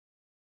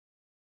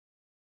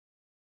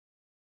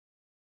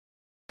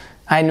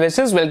Hi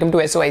investors, welcome to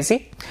SOIC।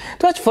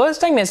 तो आज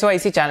first time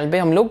SOIC channel पे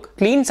हम लोग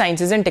क्लीन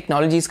साइंसेज एंड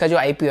टेक्नोलॉजीज का जो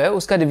IPO है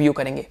उसका रिव्यू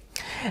करेंगे।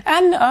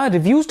 एंड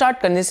रिव्यू स्टार्ट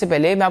करने से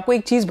पहले मैं आपको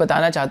एक चीज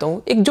बताना चाहता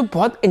हूँ, एक जो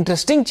बहुत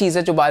इंटरेस्टिंग चीज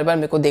है जो बार बार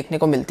मेरे को देखने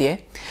को मिलती है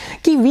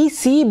कि we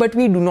C but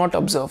we do not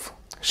observe.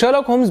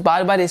 Sherlock Holmes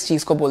बार बार इस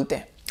चीज को बोलते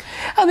हैं।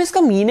 अब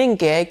इसका मीनिंग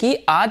क्या है कि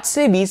आज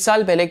से 20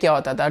 साल पहले क्या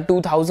होता था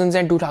 2000s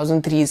एंड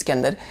 2003s के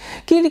अंदर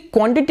कि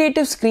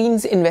क्वांटिटेटिव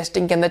स्क्रीन्स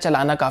इन्वेस्टिंग के अंदर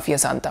चलाना काफी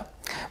आसान था।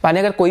 माने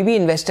अगर कोई भी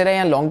इन्वेस्टर है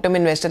या लॉन्ग टर्म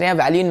इन्वेस्टर है या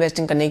वैल्यू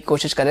इन्वेस्टिंग करने की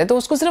कोशिश कर रहे हैं तो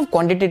उसको सिर्फ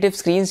क्वांटिटेटिव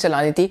स्क्रीन्स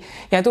चलानी थी,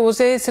 या तो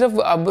उसे सिर्फ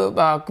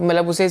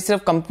उसे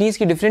सिर्फ कंपनीज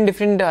की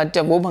डिफरेंट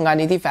वो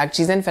भंगानी थी, फैक्ट्स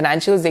एंड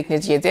फाइनेंशियल्स देखने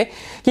चाहिए थे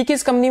कि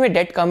किस कंपनी में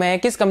डेट कम है,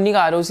 किस कंपनी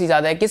का ROC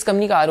ज्यादा है, किस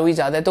कंपनी का ROE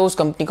ज्यादा है, तो उस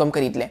कंपनी को हम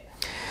खरीद लें।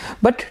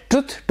 But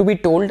truth to be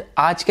told,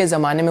 आज के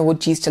जमाने में वो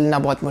चीज चलना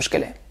बहुत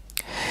मुश्किल है,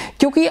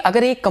 क्योंकि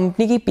अगर एक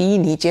कंपनी की पी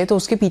नीचे है तो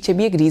उसके पीछे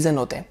भी एक रीजन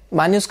होता है।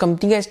 माने उस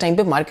कंपनी का इस टाइम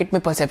पे मार्केट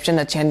में परसेप्शन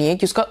अच्छा नहीं है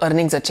कि उसका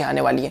अर्निंग्स अच्छे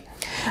आने वाली है।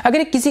 अगर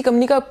एक किसी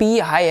कंपनी का पी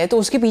हाई है तो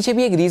उसके पीछे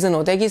भी एक रीजन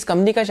होता है कि इस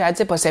कंपनी का शायद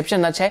से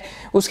परसेप्शन अच्छा है,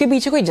 उसके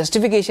पीछे कोई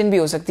जस्टिफिकेशन भी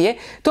हो सकती है,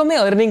 तो हमें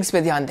अर्निंग्स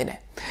पे ध्यान देना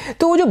है।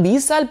 तो वो जो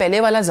 20 साल पहले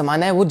वाला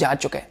जमाना है वो जा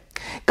चुका है।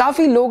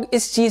 काफी लोग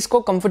इस चीज को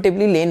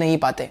कंफर्टेबली ले नहीं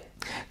पाते।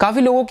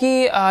 काफी लोगों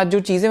की जो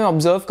चीजें मैं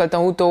ऑब्जर्व करता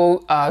हूं,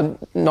 तो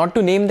नॉट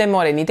टू नेम देम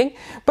और एनीथिंग,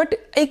 बट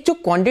एक जो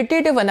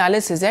क्वांटिटेटिव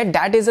एनालिसिस है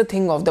that is a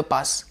thing of the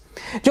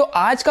past. जो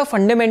आज का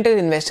फंडामेंटल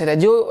इन्वेस्टर है,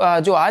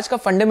 जो आज का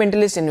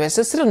फंडामेंटलिस्ट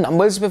इन्वेस्टर सिर्फ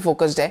नंबर्स पे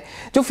फोकस्ड है,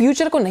 जो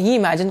फ्यूचर को नहीं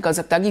इमेजिन कर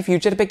सकता कि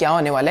फ्यूचर पे क्या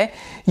होने वाला है,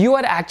 you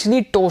are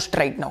actually toast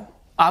right now.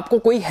 आपको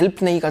कोई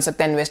हेल्प नहीं कर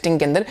सकता इन्वेस्टिंग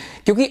के अंदर,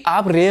 क्योंकि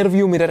आप रेयर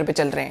व्यू मिरर पे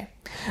चल रहे हैं।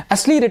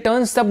 असली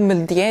रिटर्न तब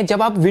मिलती है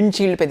जब आप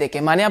विंडशील्ड पे देखें,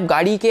 माने आप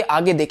गाड़ी के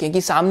आगे देखें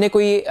कि सामने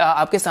कोई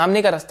आपके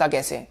सामने का रास्ता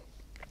कैसे है।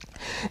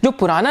 जो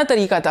पुराना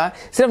तरीका था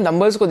सिर्फ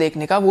नंबर्स को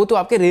देखने का, वो तो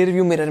आपके रेयर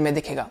व्यू मिरर में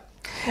दिखेगा।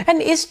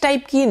 एंड इस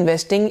टाइप की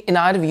investing in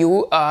our view,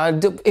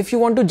 if you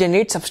want to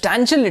generate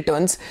substantial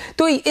returns,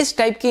 तो इस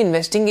टाइप की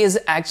investing is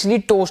actually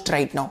toast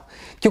right now,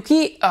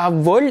 क्योंकि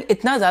वर्ल्ड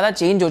इतना ज्यादा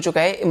चेंज हो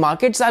चुका है,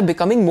 markets are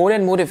becoming more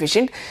and more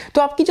efficient.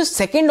 तो आपकी जो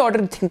सेकेंड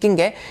ऑर्डर थिंकिंग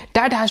है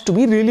that has to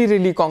be really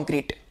really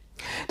concrete.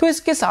 तो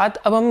इसके साथ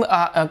अब हम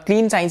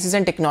clean sciences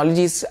and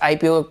technologies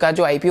IPO का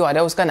जो IPO आ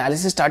रहा है उसका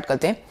एनालिसिस स्टार्ट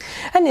करते हैं।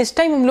 एंड इस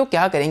टाइम हम लोग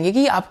क्या करेंगे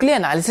कि आपके लिए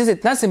एनालिसिस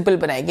इतना सिंपल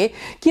बनाएंगे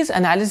कि इस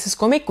एनालिसिस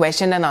को हम एक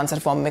क्वेश्चन एंड आंसर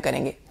फॉर्म में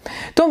करेंगे।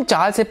 तो हम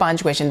 4 से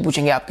 5 क्वेश्चन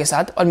पूछेंगे आपके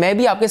साथ, और मैं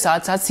भी आपके साथ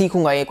साथ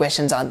सीखूंगा ये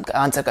क्वेश्चन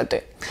आंसर करते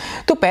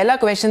हुए। तो पहला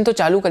क्वेश्चन तो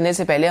चालू करने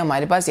से पहले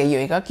हमारे पास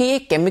यही होगा कि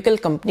एक केमिकल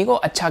कंपनी को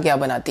अच्छा क्या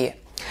बनाती है।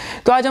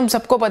 तो आज हम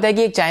सबको पता है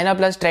कि एक चाइना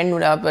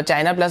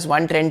प्लस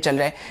वन ट्रेंड चल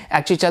रहा है।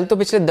 एक्चुअली चल तो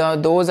पिछले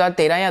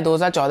 2013 या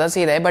 2014 से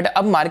ही रहे, बट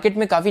अब मार्केट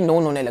में काफी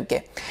नोन होने लग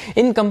गए।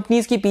 इन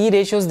कंपनीज की पी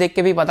रेशियोज देख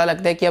के भी पता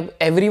लगता है कि अब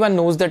एवरीवन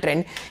नोज द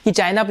ट्रेंड कि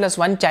चाइना प्लस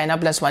वन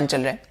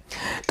चल रहा है।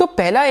 तो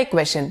पहला एक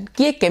क्वेश्चन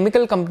कि एक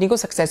केमिकल कंपनी को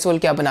सक्सेसफुल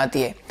क्या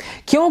बनाती है।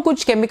 क्यों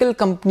कुछ chemical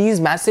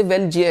companies massive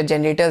wealth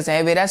generators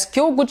हैं, वेरास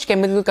क्यों कुछ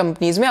केमिकल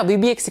कंपनीज में अभी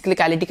भी एक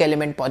सिक्लिकलिटी का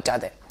एलिमेंट पहुंच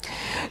जाता है।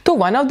 तो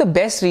one of the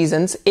best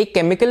reasons एक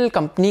केमिकल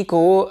कंपनी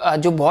को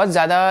जो बहुत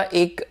ज्यादा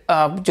एक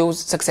जो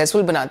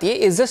सक्सेसफुल बनाती है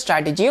is the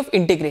strategy of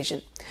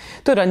integration.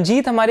 तो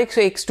रंजीत हमारे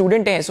एक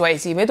स्टूडेंट है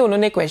SOIC में, तो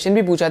उन्होंने क्वेश्चन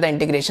भी पूछा था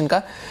इंटीग्रेशन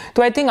का।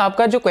 तो आई थिंक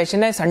आपका जो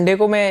क्वेश्चन है, संडे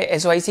को मैं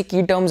SOIC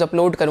की टर्म्स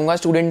अपलोड करूंगा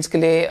स्टूडेंट्स के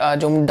लिए,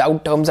 जो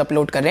डाउट टर्म्स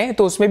अपलोड कर रहे हैं,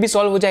 तो उसमें भी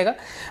सॉल्व हो जाएगा।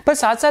 पर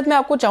साथ साथ मैं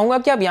आपको चाहूंगा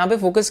कि आप यहाँ पे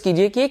फोकस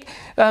कीजिए कि एक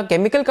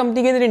केमिकल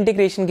कंपनी के अंदर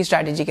इंटीग्रेशन की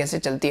स्ट्रैटेजी कैसे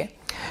चलती है।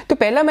 तो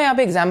पहला मैं यहाँ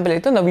पे एग्जाम्पल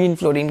लेता हूँ नवीन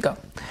फ्लोरीन का।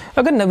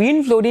 अगर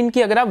नवीन फ्लोरीन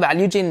की अगर आप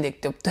वैल्यू चेन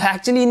देखते हो तो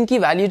एक्चुअली इनकी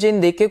वैल्यू चेन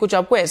देख के कुछ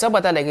आपको ऐसा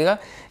पता लगेगा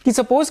कि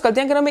सपोज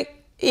करते हैं अगर हम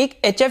एक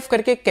HF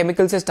करके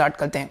केमिकल से स्टार्ट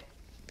करते हैं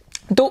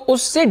तो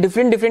उससे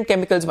डिफरेंट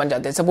केमिकल्स बन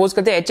जाते हैं। सपोज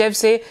करते हैं HF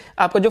से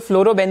आपका जो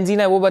फ्लोरोबेंजीन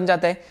है वो बन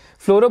जाता है,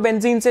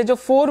 फ्लोरोबेंजीन से जो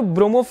 4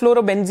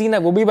 ब्रोमोफ्लोरोबेंजीन है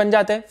वो भी बन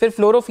जाता है, फिर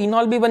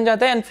फ्लोरोफिनॉल भी बन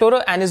जाता है एंड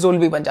फ्लोरोएनिजोल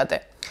भी बन जाता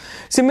है।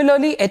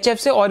 सिमिलरली HF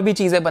से और भी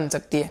चीजें बन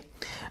सकती है।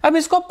 अब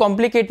इसको आप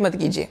कॉम्प्लिकेट मत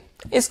कीजिए।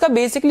 इसका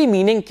बेसिकली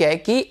मीनिंग क्या है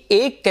कि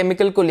एक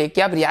केमिकल को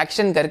लेके आप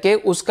रिएक्शन करके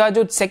उसका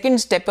जो सेकंड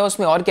स्टेप है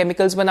उसमें और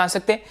केमिकल्स बना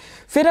सकते हैं,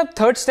 फिर आप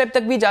थर्ड स्टेप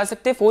तक भी जा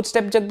सकते हैं, फोर्थ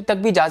स्टेप तक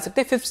भी जा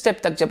सकते हैं, फिफ्थ स्टेप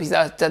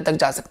तक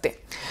जा सकते हैं।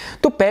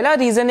 तो पहला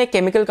रीजन है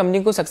केमिकल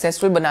कंपनी को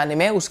सक्सेसफुल बनाने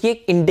में उसकी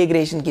एक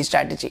इंटीग्रेशन की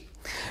स्ट्रैटेजी।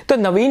 तो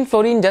नवीन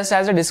fluorine, just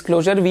as a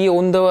disclosure, we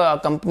own the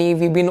company,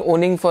 we been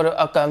owning for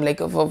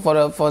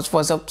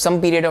some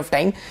period of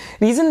time.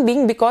 Reason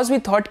being because we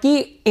thought कि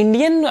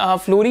इंडियन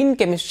फ्लोरीन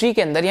केमिस्ट्री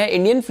के अंदर या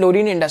इंडियन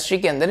फ्लोरीन इंडस्ट्री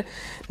के अंदर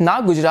ना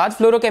गुजरात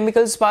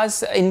फ्लोरोकेमिकल्स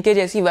पास इनके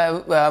जैसी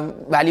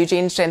वैल्यू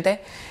चेन स्ट्रेंथ है,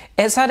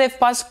 SRF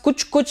पास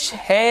कुछ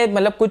है,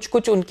 मतलब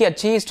कुछ उनकी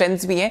अच्छी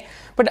स्ट्रेंथ्स भी है,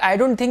 but I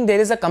don't think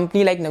there is a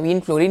company like Naveen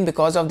fluorine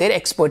because of their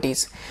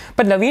expertise.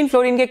 पर नवीन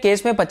फ्लोरीन के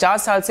केस में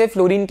 50 साल से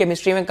फ्लोरीन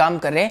केमिस्ट्री में काम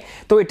कर रहे हैं,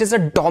 तो it is a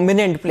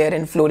dominant player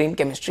in fluorine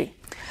chemistry.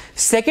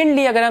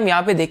 Secondly अगर हम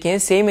यहाँ पे देखें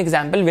सेम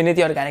एग्जांपल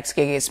विनिति ऑर्गेनिक्स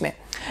के केस में,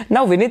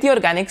 नाउ विनिति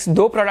ऑर्गेनिक्स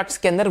 2 प्रोडक्ट्स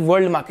के अंदर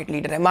वर्ल्ड मार्केट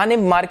लीडर है। माने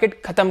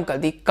मार्केट खत्म कर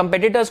दी,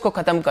 कंपेटिटर्स को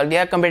खत्म कर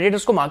दिया,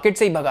 कंपेटिटर्स को मार्केट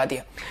से ही भगा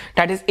दिया।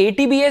 That is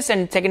ATBS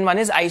and second one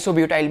is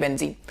isobutyl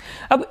benzene.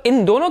 अब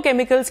इन दोनों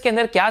केमिकल्स के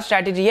अंदर क्या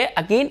स्ट्रैटेजी है?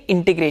 अगेन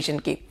इंटीग्रेशन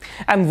की।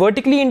 I am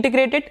vertically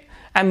integrated,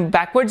 I am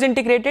backwards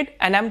integrated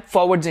and I am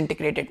forwards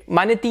integrated,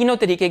 माने तीनों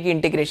तरीके की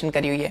इंटीग्रेशन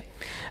करी हुई है।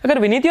 अगर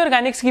विनीति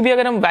ऑर्गेनिक्स की भी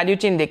अगर हम वैल्यू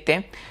चेन देखते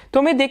हैं तो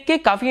हमें देख के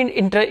काफी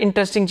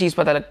इंटरेस्टिंग चीज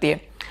पता लगती है।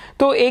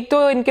 तो एक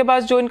तो इनके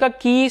पास जो इनका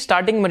की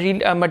स्टार्टिंग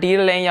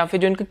मटेरियल है या फिर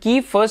जो इनका की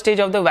first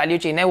stage of the value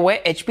chain है वो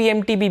है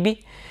HPMTBB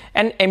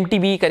एंड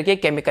MTB करके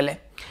केमिकल है,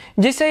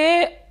 जिससे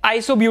ये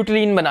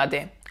आइसोब्यूटिलीन बनाते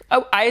हैं।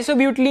 अब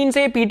आइसोब्यूटिलीन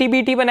से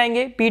PTBT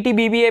बनाएंगे,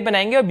 PTBBA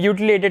बनाएंगे और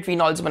ब्यूटिलेटेड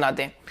फिनॉल्स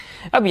बनाते हैं।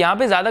 अब यहाँ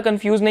पे ज्यादा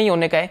कंफ्यूज नहीं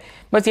होने का है,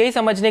 बस यही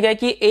समझने का है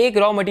कि एक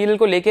रॉ मटेरियल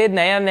को लेके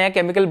नया नया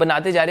केमिकल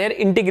बनाते जा रहे हैं,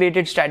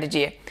 इंटीग्रेटेड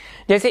स्ट्रैटेजी है।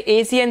 जैसे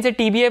ACN से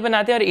TBA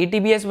बनाते हैं और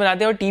ATBS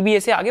बनाते हैं और TBA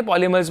से आगे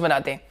पॉलीमर्स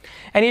बनाते हैं।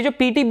 एंड ये जो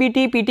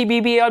PTBT,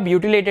 PTBBA और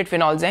ब्यूटिलेटेड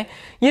फिनॉल्स हैं,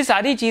 ये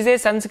सारी चीजें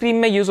सनस्क्रीन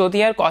में यूज होती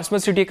हैं और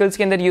कॉस्मेस्यूटिकल्स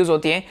के अंदर यूज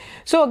होती हैं।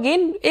 सो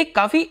अगेन एक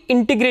काफी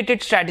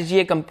इंटीग्रेटेड स्ट्रैटेजी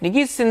है कंपनी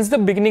की since the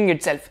beginning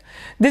itself.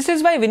 This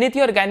is why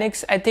विनीति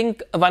Organics I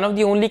think one of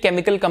the only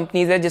chemical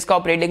companies है जिसका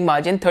ऑपरेटिंग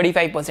मार्जिन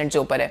 35% से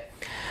ऊपर है।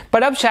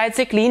 पर अब शायद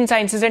से क्लीन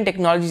साइंसेज एंड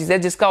टेक्नोलॉजीज है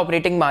जिसका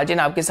ऑपरेटिंग मार्जिन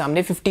आपके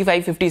सामने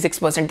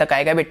 55-56% तक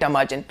आएगा बिट्टा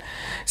मार्जिन।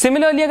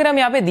 सिमिलरली अगर हम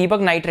यहाँ पे दीपक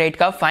नाइट्राइट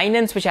का फाइन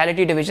एंड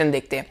स्पेशलिटी डिवीजन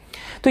देखते हैं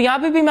तो यहाँ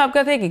पे भी मैं आपके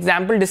साथ एक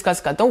एग्जांपल डिस्कस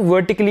करता हूँ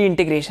वर्टिकली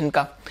इंटीग्रेशन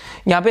का।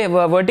 यहाँ पे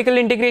वर्टिकल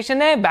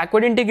इंटीग्रेशन है,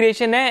 बैकवर्ड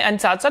इंटीग्रेशन है एंड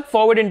साथ साथ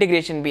फॉरवर्ड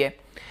इंटीग्रेशन भी है।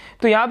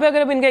 तो यहाँ पे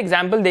अगर आप इनका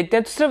एग्जांपल देखते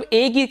हैं तो सिर्फ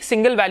एक ही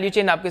सिंगल वैल्यू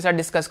चेन आपके साथ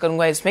डिस्कस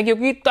करूंगा इसमें,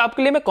 क्योंकि तो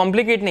आपके लिए मैं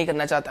कॉम्प्लिकेट नहीं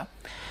करना चाहता।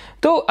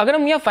 तो अगर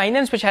हम यहाँ फाइन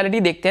एंड स्पेशलिटी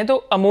देखते हैं तो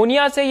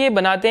अमोनिया से ये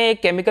बनाते हैं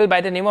एक chemical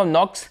by the name of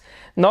Knox,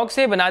 Knox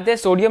से बनाते हैं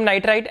sodium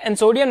nitrite and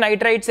sodium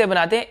nitrite से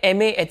बनाते हैं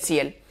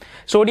MaHCl।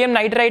 सोडियम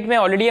नाइट्राइट में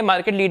ऑलरेडी ये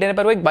मार्केट लीडर है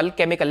पर वो एक बल्क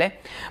केमिकल है।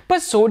 पर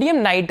sodium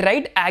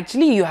nitrite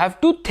actually you have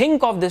to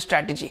think of this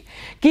strategy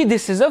कि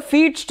this is a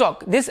feed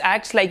stock, this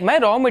acts like my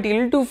raw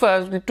material to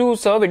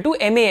serve into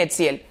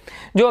MaHCl,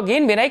 जो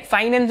अगेन मेरा एक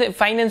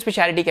फाइन एंड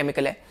स्पेशलिटी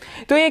केमिकल है।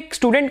 तो एक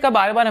student का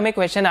बार बार हमें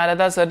question आ रहा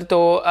था, सर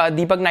तो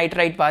दीपक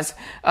नाइट्राइट पास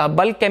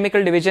बल्क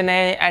केमिकल डिवीजन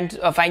है एंड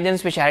फाइन एंड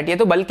स्पेशलिटी है,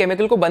 तो बल्क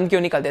केमिकल को बंद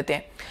क्यों नहीं कर देते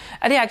हैं?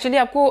 अरे एक्चुअली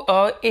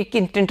आपको एक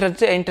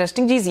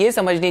इंटरेस्टिंग चीज ये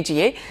समझनी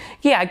चाहिए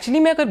कि एक्चुअली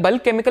में अगर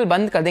बल्क केमिकल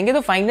बंद कर देंगे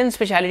तो फाइन एंड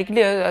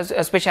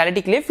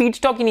स्पेशलिटी के लिए फीड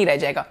स्टॉक ही नहीं रह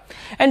जाएगा।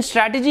 एंड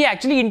स्ट्रैटेजी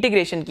एक्चुअली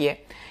इंटीग्रेशन की है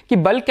कि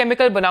बल्क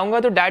केमिकल बनाऊंगा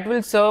तो that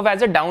will serve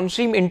as a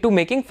downstream into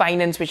making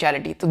fine and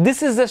speciality. तो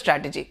दिस इज द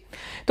स्ट्रैटेजी।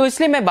 तो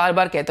इसलिए मैं बार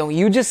बार कहता हूं,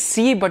 you just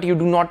see but you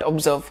do not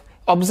observe.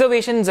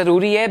 Observation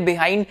जरूरी है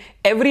behind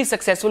every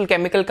successful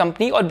chemical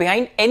company और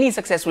बिहाइंड एनी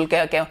सक्सेसफुल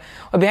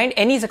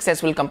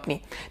कंपनी,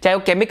 चाहे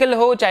वो केमिकल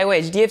हो, चाहे वो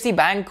HDFC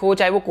बैंक हो,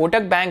 चाहे वो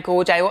कोटक बैंक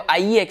हो, चाहे वो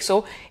IEX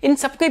हो, इन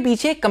सबके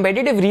पीछे एक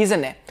कंपेटिटिव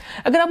रीजन है।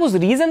 अगर आप उस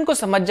रीजन को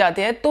समझ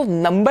जाते हैं तो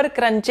number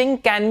crutching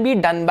can be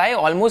done by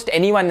almost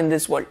anyone in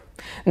this world.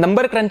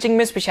 Number crutching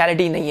में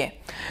स्पेशलिटी नहीं है।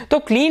 तो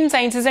क्लीन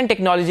साइंसेज एंड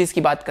टेक्नोलॉजीज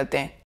की बात करते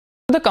हैं।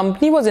 The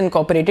company was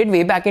incorporated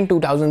way back in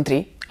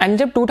 2003 and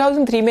जब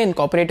 2003 में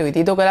इनकॉर्पोरेट हुई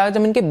थी तो अगर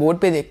हम इनके बोर्ड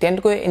पे देखते हैं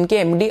तो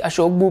इनके MD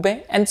अशोक बूब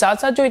हैं एंड साथ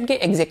साथ जो इनके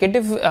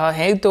एग्जीक्यूटिव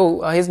हैं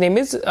तो his name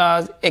is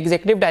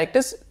executive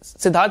director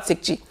Siddharth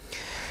सिक्ची।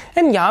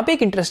 And यहाँ पे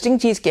एक इंटरेस्टिंग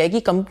चीज क्या है कि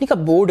कंपनी का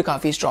बोर्ड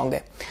काफी स्ट्रांग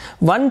है।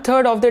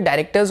 1/3 of the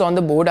directors on the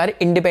board are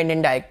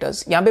independent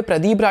directors. यहाँ पे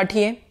प्रदीप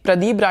राठी है।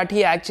 प्रदीप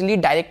राठी एक्चुअली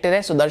डायरेक्टर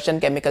है सुदर्शन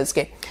केमिकल्स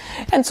के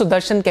एंड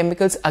सुदर्शन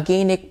केमिकल्स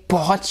अगेन एक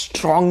बहुत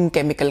स्ट्रांग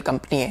केमिकल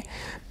कंपनी है।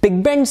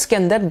 पिगमेंट्स के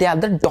अंदर they are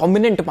the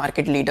dominant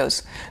market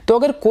leaders. तो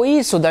अगर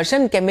कोई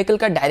सुदर्शन केमिकल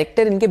का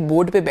डायरेक्टर इनके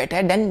बोर्ड पे बैठा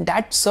है then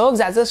that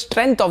serves as a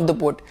strength of the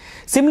board.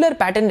 Similar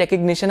pattern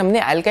recognition हमने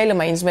अल्काइल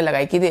अमाइंस में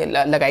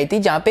लगाई थी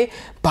जहां पे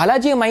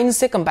बालाजी अमाइंस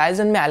से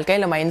कंपैरिजन में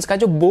अल्काइल अमाइंस का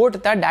जो बोर्ड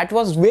था that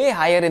was way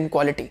higher in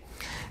quality.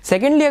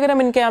 Secondly अगर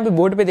हम इनके यहाँ पे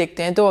बोर्ड पे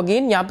देखते हैं तो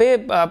अगेन यहाँ पे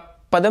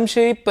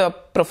पद्मश्री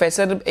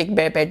प्रोफेसर एक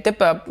बैठते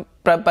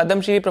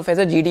Padmashri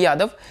professor GD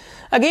Yadav.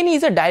 Again, he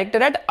is a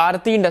director at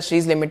Aarti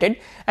Industries Limited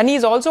and he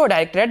is also a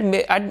director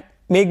at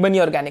Make Money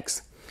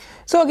Organics.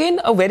 So again,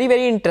 a very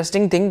very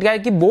interesting thing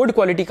कि board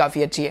quality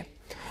काफी अच्छी है।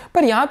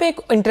 पर यहाँ पे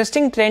एक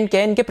इंटरेस्टिंग ट्रेंड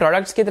क्या है, इनके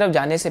प्रोडक्ट्स की तरफ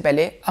जाने से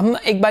पहले हम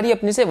एक बार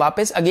अपने से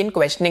वापस अगेन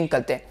क्वेश्चनिंग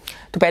करते हैं।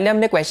 तो पहले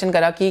हमने क्वेश्चन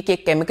करा कि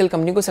एक केमिकल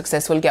कंपनी को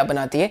सक्सेसफुल क्या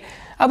बनाती है।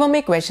 अब हम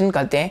एक क्वेश्चन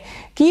करते हैं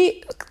कि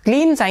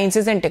क्लीन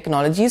साइंसेज एंड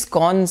टेक्नोलॉजीज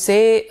कौन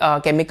से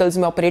केमिकल्स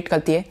में ऑपरेट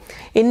करती है,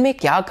 इनमें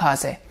क्या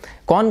खास है,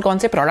 कौन कौन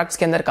से प्रोडक्ट्स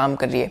के अंदर काम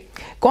कर रही है,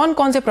 कौन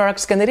कौन से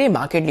प्रोडक्ट्स के अंदर ये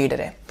मार्केट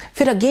लीडर है,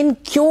 फिर अगेन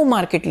क्यों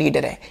मार्केट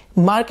लीडर है,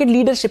 मार्केट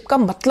लीडरशिप का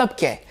मतलब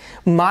क्या है,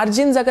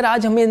 मार्जिन्स अगर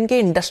आज हमें इनके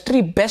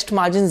इंडस्ट्री बेस्ट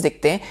मार्जिन्स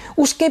दिखते हैं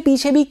उसके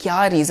पीछे भी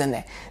क्या रीजन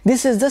है।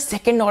 This is the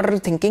second order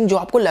thinking जो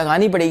आपको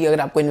लगानी पड़ेगी अगर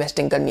आपको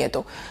इन्वेस्टिंग करनी है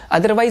तो।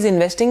 Otherwise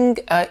investing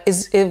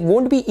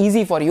won't be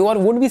easy for you और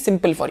won't be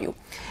simple for you.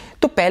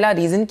 तो पहला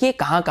रीजन कि ये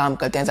कहाँ काम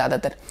करते हैं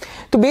ज्यादातर।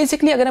 तो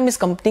बेसिकली अगर हम इस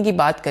कंपनी की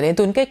बात करें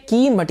तो इनका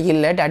की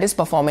मटेरियल है दैट इज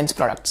परफॉर्मेंस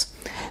प्रोडक्ट्स।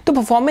 तो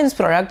परफॉर्मेंस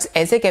प्रोडक्ट्स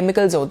ऐसे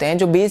केमिकल्स होते हैं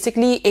जो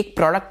बेसिकली एक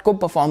प्रोडक्ट को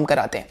परफॉर्म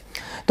कराते हैं।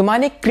 तो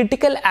माने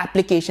क्रिटिकल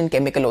एप्लीकेशन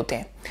केमिकल होते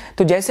हैं।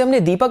 तो जैसे हमने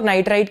दीपक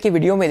नाइट्राइट की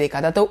वीडियो में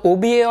देखा था तो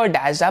OBA और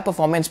डैशडा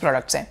परफॉर्मेंस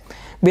प्रोडक्ट्स हैं।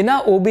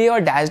 बिना OBA और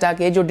डैशडा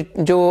के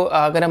जो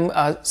अगर हम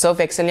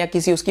सर्फ एक्सेल या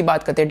किसी उसकी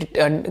बात करते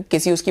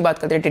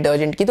हैं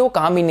डिटर्जेंट की तो वो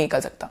काम ही नहीं कर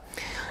सकता।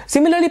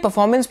 सिमिलरली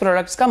परफॉर्मेंस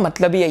प्रोडक्ट्स का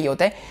मतलब ही यही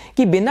होता है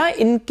कि बिना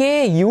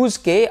इनके यूज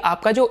के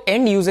आपका जो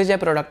एंड यूजेज है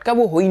प्रोडक्ट का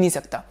वो हो ही नहीं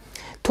सकता।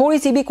 थोड़ी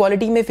सी भी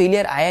क्वालिटी में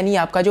फेलियर आया नहीं,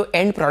 आपका जो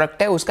एंड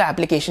प्रोडक्ट है उसका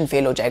एप्लीकेशन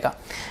फेल हो जाएगा।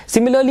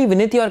 सिमिलरली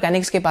विनीति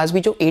ऑर्गेनिक्स के पास भी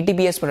जो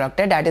ATPS प्रोडक्ट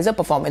है that is a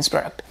performance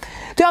product.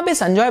 तो यहाँ पे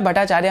संजय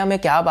भट्टाचार्य हमें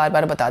क्या बार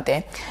बार बताते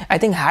हैं, I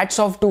think hats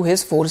off to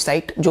his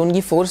foresight, जो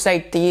उनकी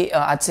फोरसाइट थी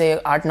आज से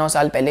 8-9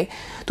 साल पहले।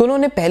 तो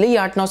उन्होंने पहले ही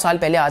 8-9 साल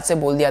पहले आज से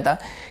बोल दिया था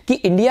कि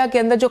इंडिया के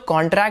अंदर जो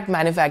कॉन्ट्रैक्ट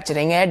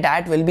मैन्युफैक्चरिंग है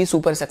that will be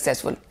super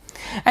successful.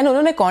 And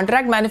उन्होंने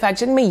कॉन्ट्रैक्ट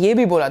मैन्युफैक्चरिंग में ये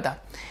भी बोला था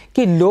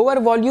कि lower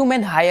volume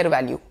and higher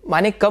value,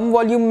 माने कम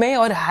वॉल्यूम में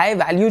और हाई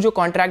वैल्यू जो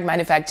कॉन्ट्रैक्ट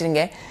मैन्युफैक्चरिंग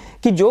है,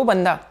 कि जो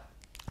बंदा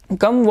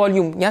कम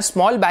वॉल्यूम या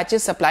स्मॉल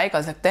बैचेस सप्लाई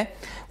कर सकता है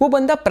वो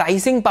बंदा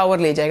प्राइसिंग पावर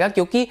ले जाएगा,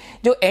 क्योंकि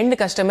जो एंड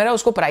कस्टमर है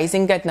उसको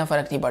प्राइसिंग का इतना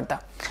फर्क नहीं पड़ता।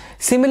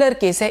 सिमिलर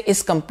केस है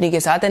इस कंपनी के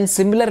साथ एंड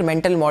सिमिलर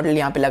मेंटल मॉडल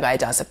यहाँ पे लगाए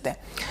जा सकते हैं।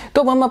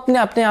 तो अब हम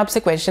अपने आप से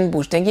क्वेश्चन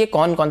पूछते हैं कि ये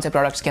कौन कौन से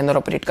प्रोडक्ट्स के अंदर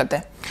ऑपरेट करते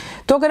हैं।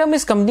 तो अगर हम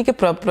इस कंपनी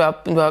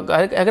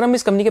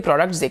के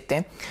प्रोडक्ट्स देखते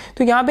हैं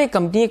तो यहाँ पे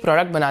कंपनी एक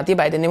प्रोडक्ट बनाती है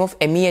by the name of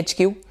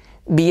MEHQ,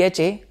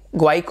 BHA,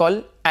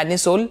 ग्वाइकॉल,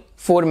 anisole,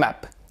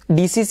 फोरमैप,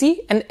 DCC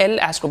and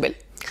L-एस्ट्रोबिल।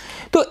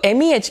 तो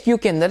MEHQ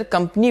के अंदर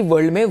कंपनी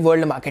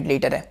वर्ल्ड मार्केट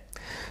लीडर है।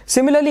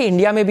 सिमिलरली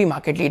इंडिया में भी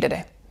मार्केट लीडर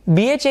है।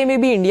 BHA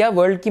में भी इंडिया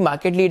वर्ल्ड की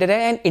मार्केट लीडर है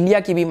एंड इंडिया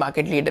की भी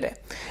मार्केट लीडर है।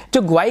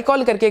 जो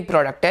ग्वाइकॉल करके एक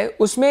प्रोडक्ट है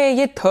उसमें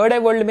ये थर्ड है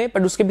वर्ल्ड में,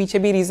 बट उसके पीछे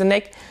भी रीजन है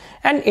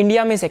एंड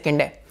इंडिया में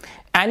सेकंड है।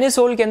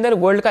 एनिसोल के अंदर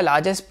वर्ल्ड का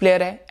लार्जेस्ट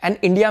प्लेयर है एंड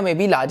इंडिया में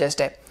भी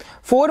लार्जेस्ट है।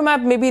 फोरमैप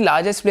में भी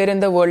largest player in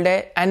the world है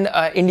एंड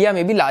इंडिया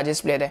में भी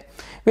लार्जेस्ट प्लेयर है।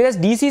 Whereas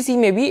DCC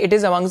में भी it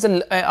is amongst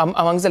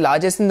the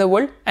largest in the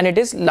world and it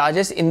is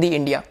largest in the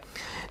India.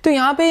 तो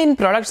यहाँ पे इन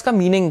प्रोडक्ट्स का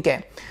मीनिंग क्या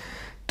है?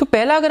 तो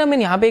पहला अगर हम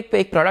यहाँ पे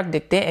एक प्रोडक्ट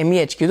देखते हैं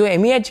MEHQ, तो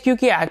MEHQ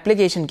की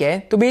एप्लीकेशन क्या है?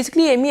 तो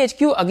बेसिकली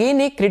MEHQ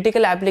अगेन एक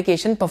क्रिटिकल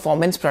एप्लीकेशन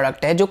परफॉर्मेंस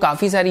प्रोडक्ट है जो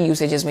काफ़ी सारी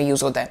यूसेजेस में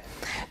यूज़ होता है।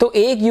 तो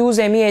एक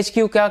यूज़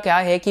MEHQ का क्या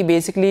है कि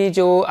बेसिकली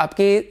जो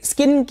आपके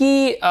स्किन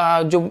की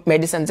जो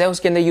मेडिसिन है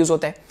उसके अंदर यूज़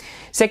होता है।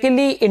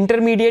 सेकेंडली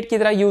इंटरमीडिएट की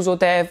तरह यूज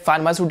होता है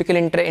फार्मास्यूटिकल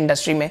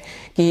इंडस्ट्री में,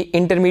 कि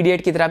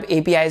इंटरमीडिएट की तरह आप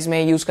APIs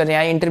में यूज कर रहे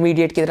हैं,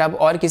 इंटरमीडिएट की तरह आप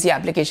और किसी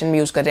एप्लीकेशन में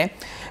यूज कर रहे हैं।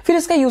 फिर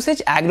इसका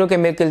यूसेज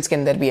एग्रोकेमिकल्स के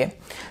अंदर भी है।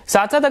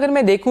 साथ साथ अगर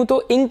मैं देखूं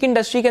तो इंक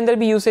इंडस्ट्री के अंदर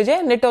भी यूसेज है।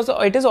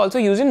 It is also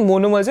use in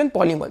monomers and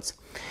polymers.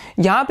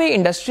 यहाँ पे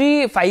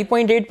इंडस्ट्री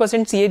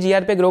 5.8%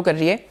 CAGR पे ग्रो कर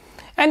रही है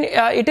and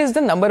it is the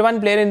number 1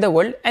 player in the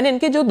world. And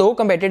इनके जो 2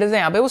 कंपेटिटर्स हैं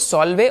यहाँ पे वो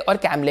सॉल्वे और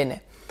कैमलिन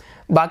है।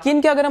 बाकी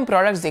इनके अगर हम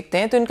प्रोडक्ट्स देखते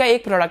हैं तो इनका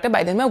एक प्रोडक्ट है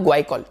बाय द नेम ऑफ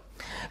ग्वाइकॉल।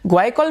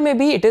 ग्वाइकॉल में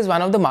भी it is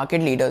one of the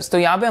market leaders. तो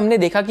यहाँ पे हमने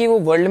देखा कि वो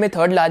वर्ल्ड में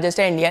थर्ड लार्जेस्ट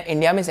है,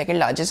 इंडिया में सेकंड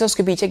लार्जेस्ट है।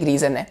 उसके पीछे एक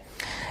रीजन है।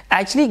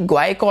 एक्चुअली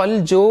ग्वाइकॉल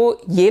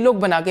जो ये लोग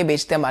बना के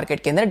बेचते हैं मार्केट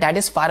के अंदर that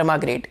is pharma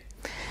grade,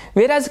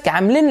 where as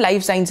Camlin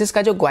life sciences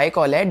का जो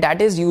ग्वाइकॉल है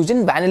that is used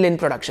in vanillin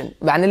production.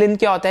 Vanillin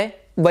क्या होता है?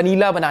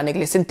 वनीला बनाने के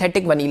लिए,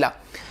 सिंथेटिक वनीला।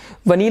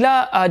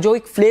 वनीला जो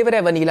एक फ्लेवर है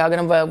वनीला, अगर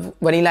हम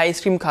वनीला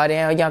आइसक्रीम खा रहे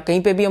हैं या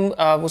कहीं पे भी हम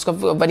उसका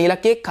वनीला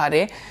केक खा रहे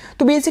हैं,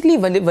 तो बेसिकली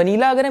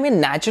वनीला अगर हमें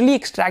नेचुरली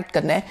एक्सट्रैक्ट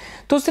करना है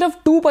तो सिर्फ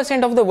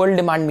 2% of the world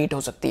demand meet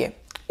हो सकती है।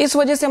 इस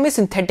वजह से हमें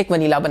सिंथेटिक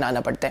वनीला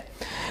बनाना पड़ता है।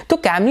 तो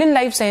कैमलिन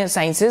लाइफ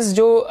साइंसेस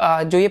जो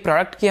ये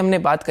प्रोडक्ट की हमने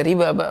बात करी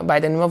बाय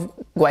द नेम ऑफ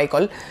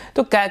ग्वाइकॉल,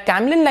 तो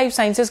कैमलिन लाइफ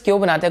साइंसेस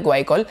क्यों बनाता है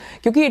ग्वाइकॉल?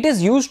 क्योंकि it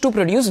is used to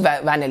produce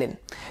vanillin,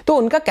 तो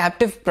उनका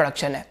कैप्टिव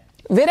प्रोडक्शन है।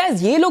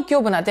 वेराज ये लोग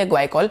क्यों बनाते हैं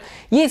ग्वाइकॉल?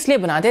 ये इसलिए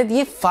बनाते हैं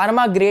ये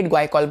फार्मा ग्रेड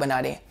ग्वाइकॉल बना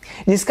रहे हैं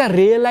जिसका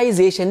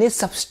realisation is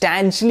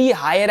substantially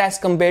higher as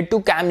compare to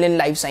Camlin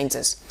life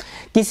sciences.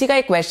 किसी का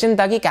एक क्वेश्चन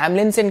था कि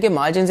कैमलिन से इनके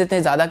मार्जिन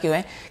इतने ज्यादा क्यों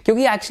हैं?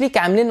 क्योंकि एक्चुअली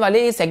कैमलिन वाले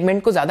इस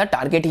सेगमेंट को ज्यादा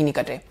टारगेट ही नहीं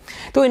कर रहे।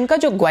 तो इनका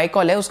जो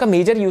ग्वाइकॉल है उसका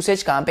मेजर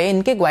यूसेज कहां पे है?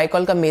 इनके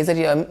ग्वाइकॉल का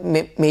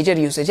मेजर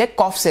यूसेज है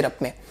कॉफ सिरप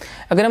में।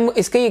 अगर हम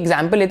इसका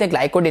एग्जाम्पल लेते हैं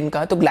ग्लाइकोडिन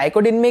का, तो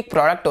ग्लाइकोडिन में एक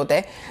प्रोडक्ट होता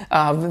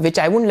है विच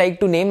I would like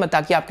to name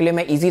ताकि आपके लिए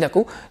मैं इजी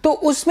रखूं, तो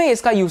उसमें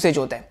इसका यूसेज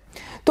होता है।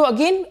 तो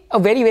again a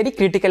very very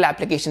critical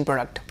application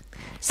product.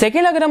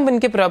 Second अगर हम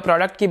इनके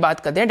प्रोडक्ट की बात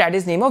करते हैं that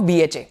is name of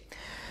BHA।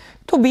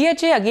 तो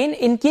BHA अगेन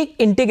इनकी एक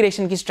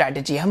इंटीग्रेशन की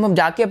स्ट्रैटेजी है। हम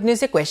जाके अपने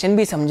से क्वेश्चन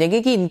भी समझेंगे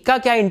कि इनका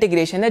क्या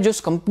इंटीग्रेशन है जो उस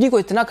कंपनी को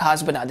इतना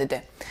खास बना देते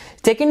हैं।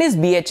 सेकेंड इज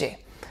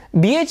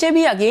BHA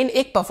भी अगेन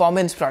एक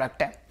परफॉर्मेंस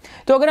प्रोडक्ट है।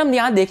 तो अगर हम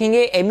यहां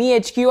देखेंगे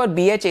MEHQ और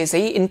BHA से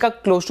ही इनका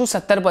close to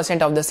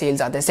 70% of the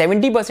sales आते हैं।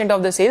 70%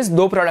 ऑफ द सेल्स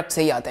 2 प्रोडक्ट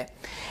से ही आते हैं।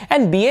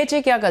 एंड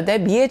BHA क्या करता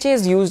है? BHA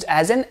is used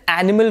as an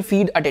animal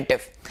feed additive.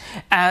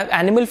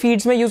 Animal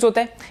feeds में यूज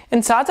होता है।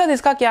 एंड साथ साथ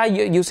इसका क्या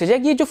यूसेज है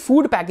कि जो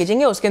फूड पैकेजिंग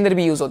है उसके अंदर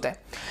भी यूज होता है।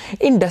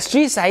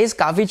 इंडस्ट्री साइज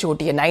काफी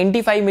छोटी है,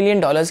 $95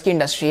 मिलियन की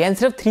इंडस्ट्री है,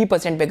 सिर्फ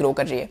 3% पे ग्रो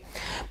कर रही है।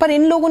 पर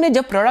इन लोगों ने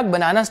जब प्रोडक्ट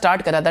बनाना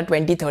स्टार्ट करा था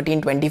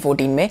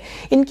 2013-2014 में,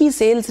 इनकी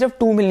सेल सिर्फ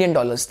 $2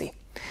 मिलियन थी।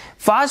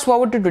 फास्ट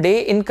फॉरवर्ड टू टुडे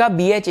इनका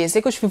BHA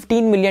से कुछ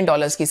 $15 मिलियन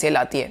की सेल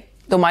आती है।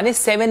 तो माने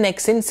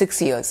 7x इन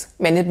 6 years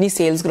मैंने अपनी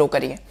सेल्स ग्रो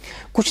करी है।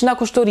 कुछ ना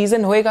कुछ तो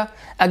रीजन होएगा।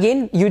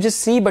 Again you just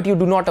see but you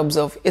do not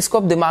observe. इसको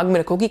आप दिमाग में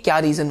रखो कि क्या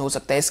रीजन हो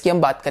सकता है, इसकी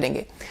हम बात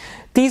करेंगे।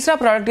 तीसरा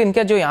प्रोडक्ट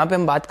इनका जो यहाँ पे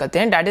हम बात करते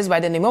हैं that is by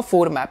the name of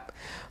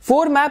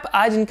 4MAP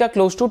आज इनका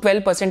close to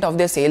 12% of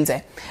their sales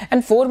है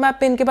एंड 4MAP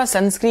पे इनके पास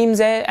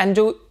सनस्क्रीन्स है एंड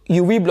जो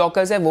यूवी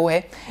ब्लॉकर्स है वो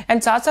है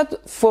एंड साथ साथ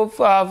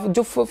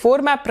जो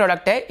 4MAP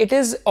प्रोडक्ट है it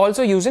is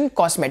also use in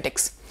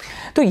cosmetics.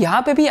 तो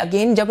यहाँ पे भी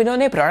अगेन जब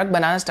इन्होंने प्रोडक्ट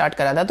बनाना स्टार्ट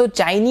करा था तो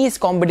चाइनीज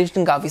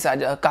कॉम्पिटिशन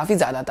काफी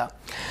ज्यादा था,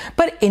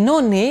 पर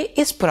इन्होंने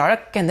इस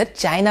प्रोडक्ट के अंदर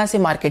चाइना से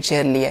मार्केट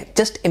शेयर लिया है।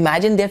 Just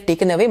imagine they have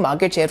taken away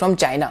market share from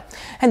China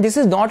and this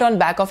is not on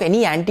back of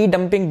any anti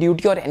dumping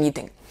duty और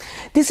anything.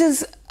 This is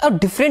a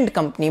different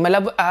company.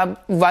 मतलब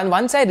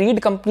once I read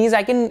companies,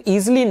 I can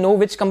easily know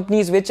which company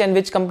is which and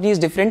which company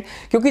is different,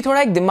 क्योंकि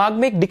थोड़ा एक दिमाग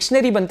में एक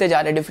dictionary बनते जा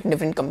रहे हैं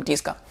different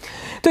कंपनीज का।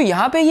 तो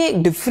यहाँ पे ये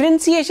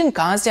डिफरेंशिएशन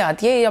कहाँ से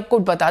आती है, ये आपको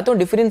बताता हूँ।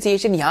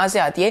 डिफरेंशिएशन यहाँ से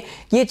आती है,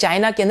 ये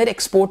चाइना के अंदर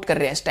एक्सपोर्ट कर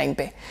रहे हैं इस टाइम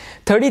पे।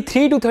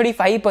 33 to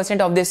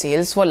 35% of the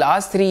sales for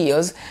last 3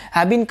 years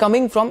have been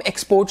coming from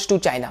exports to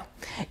China.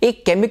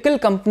 एक केमिकल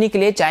कंपनी के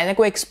लिए चाइना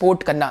को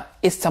एक्सपोर्ट करना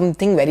इज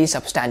समथिंग वेरी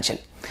सब्सटैंशियल।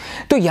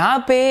 तो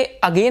यहाँ पे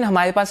अगेन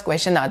हमारे पास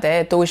क्वेश्चन आता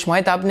है, तो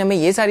इश्मोहत आपने हमें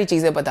ये सारी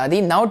चीजें बता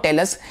दी, नाउ टेल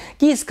अस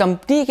कि इस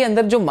कंपनी के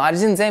अंदर जो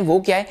मार्जिन हैं वो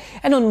क्या है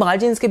एंड उन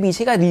मार्जिन के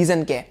पीछे का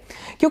रीजन क्या है।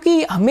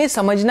 क्योंकि हमें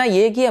समझना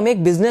ये कि हमें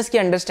एक बिजनेस की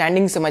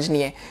अंडरस्टैंडिंग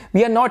समझनी है।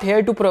 We are not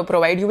here to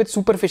provide you with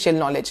superficial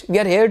knowledge, we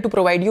are here to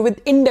provide you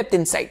with in depth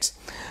insights.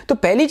 तो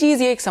पहली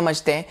चीज ये एक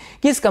समझते हैं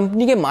कि इस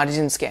कंपनी के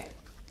मार्जिन क्या है।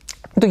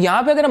 तो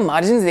यहां पे अगर हम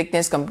मार्जिन देखते हैं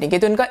इस कंपनी के,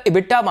 तो इनका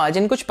इबिटा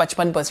मार्जिन कुछ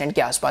 55%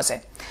 के आसपास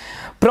है।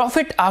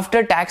 प्रॉफिट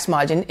आफ्टर टैक्स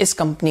मार्जिन इस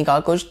कंपनी का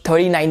कुछ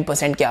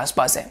 39% के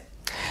आसपास है।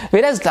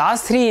 Whereas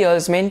last 3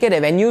 years में इनके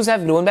revenues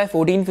have grown by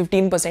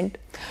 14-15%.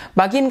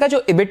 बाकी इनका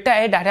जो EBITDA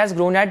है that has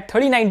grown at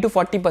 39 to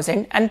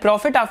 40% and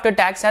profit after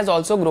tax has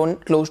also grown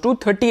close to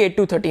 38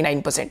 to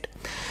 39%.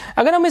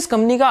 अगर हम इस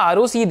कंपनी का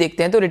ROC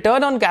देखते हैं तो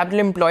रिटर्न ऑन कैपिटल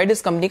एम्प्लॉयड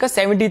इस कंपनी का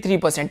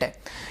 73% है।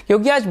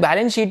 क्योंकि आज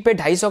बैलेंस शीट पे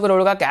 250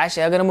 करोड़ का कैश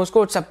है, अगर हम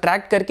उसको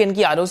सब्ट्रैक्ट करके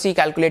इनकी ROC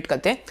कैलकुलेट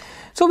करते हैं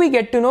so we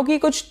get to know कि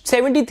कुछ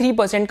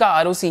 73% का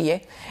ROC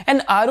है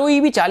एंड ROE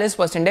भी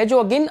 40% है, जो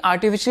अगेन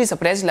आर्टिफिशियली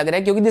सप्रेस लग रहा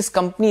है क्योंकि this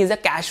company is a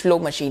cash flow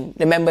machine.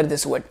 Remember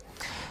this word.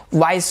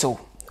 Why so?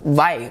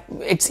 Why?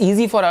 It's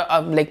easy for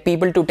like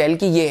people to tell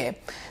कि ये है।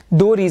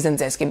 2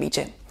 रीजंस है इसके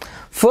पीछे।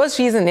 फर्स्ट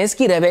रीजन है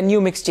इसकी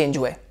रेवेन्यू मिक्स चेंज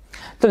हुआ है।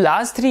 तो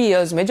लास्ट 3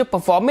 years में जो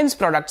परफॉर्मेंस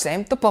प्रोडक्ट्स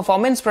हैं, तो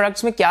परफॉर्मेंस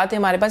प्रोडक्ट्स में क्या थे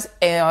हमारे पास,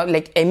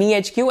 लाइक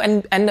MEHQ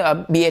एंड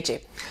BHA।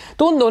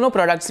 तो उन दोनों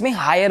प्रोडक्ट्स में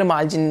हायर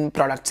मार्जिन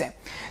प्रोडक्ट्स हैं,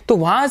 तो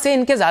वहां से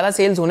इनके ज्यादा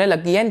सेल्स होने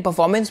लग गई है एंड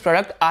परफॉर्मेंस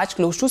प्रोडक्ट आज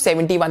close to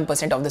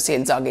 71% of the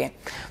sales आ गए हैं।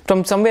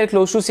 From somewhere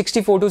close to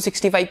 64 to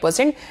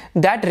 65%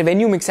 that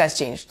revenue mix has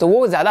change, तो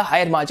वो ज्यादा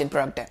हायर मार्जिन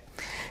प्रोडक्ट है।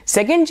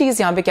 सेकेंड चीज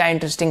यहां पे क्या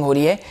इंटरेस्टिंग हो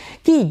रही है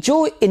कि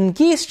जो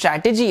इनकी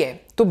स्ट्रैटेजी है,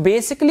 तो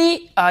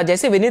बेसिकली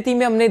जैसे विनिति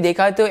में हमने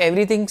देखा तो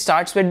एवरीथिंग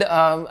स्टार्ट्स विद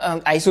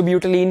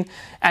आइसोब्यूटालीन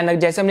एंड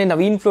जैसे हमने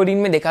नवीन फ्लोरीन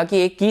में देखा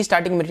कि एक की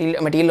स्टार्टिंग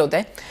मटेरियल होता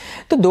है।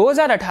 तो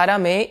 2018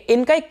 में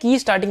इनका एक की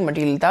स्टार्टिंग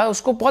मटेरियल था,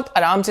 उसको बहुत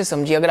आराम से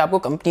समझिए अगर आपको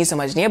कंपनी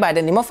समझनी है, by the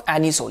name of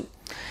anisole.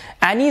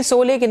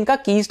 Anisole एक इनका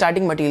की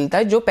स्टार्टिंग मटेरियल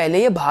था जो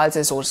पहले ये बाहर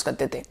से सोर्स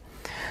करते थे।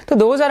 तो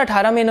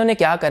 2018 में इन्होंने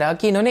क्या करा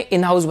कि इन्होंने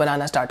इन हाउस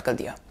बनाना स्टार्ट कर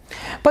दिया।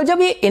 पर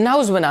जब ये इन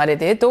हाउस बना रहे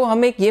थे तो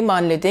हम एक ये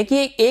मान लेते हैं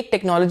कि एक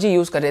टेक्नोलॉजी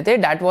यूज कर रहे थे,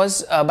 that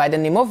was by the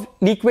name of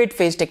liquid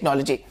phase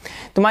technology.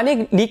 तो माने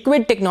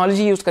लिक्विड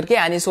टेक्नोलॉजी यूज करके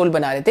एनीसोल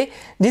बना रहे थे,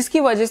 जिसकी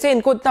वजह से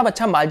इनको इतना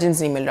अच्छा मार्जिन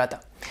नहीं मिल रहा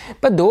था।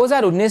 पर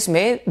 2019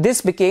 में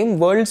this became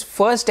world's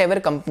first ever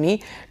company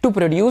to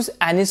produce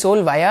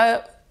anisole via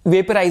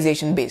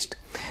vaporisation based.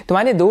 तो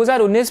माने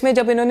 2019 में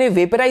जब इन्होंने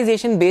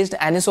वेपराइजेशन बेस्ड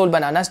एनीसोल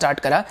बनाना स्टार्ट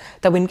करा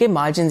तब इनके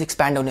मार्जिन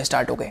एक्सपैंड होने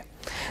स्टार्ट हो गए।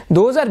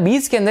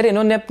 2020 के अंदर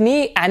इन्होंने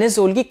अपनी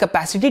एनीसोल की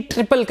कैपेसिटी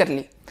ट्रिपल कर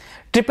ली।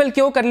 ट्रिपल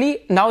क्यों कर ली?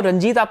 नाउ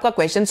रंजीत आपका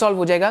क्वेश्चन सॉल्व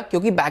हो जाएगा,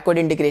 क्योंकि बैकवर्ड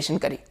इंटीग्रेशन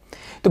करी।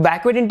 तो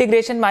बैकवर्ड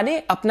इंटीग्रेशन माने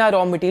अपना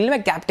रॉ मटेरियल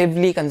में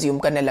कैप्टिवली कंज्यूम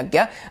करने लग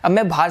गया, अब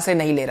मैं बाहर से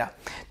नहीं ले रहा,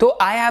 तो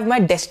I have my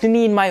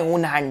destiny in my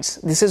own hands,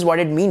 this is what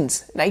it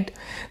means, right.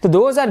 तो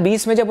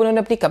 2020 में जब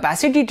उन्होंने अपनी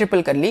कैपेसिटी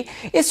ट्रिपल कर ली,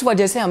 इस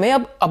वजह से हमें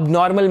अब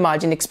अबनॉर्मल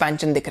मार्जिन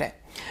एक्सपेंशन दिख रहा है।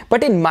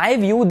 But in my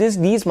view,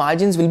 these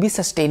margins will be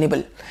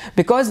sustainable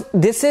because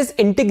this is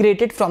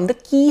integrated from the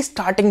key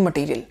starting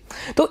material.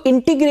 तो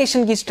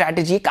इंटीग्रेशन की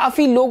स्ट्रैटेजी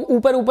काफी लोग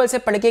ऊपर से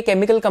पढ़ के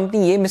केमिकल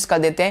कंपनी ये मिस कर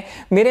देते हैं।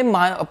 मेरे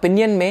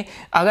ओपिनियन में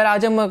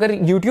अगर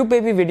YouTube पे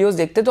भी वीडियोस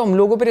देखते हैं तो हम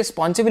लोगों पे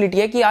रिस्पॉन्सिबिलिटी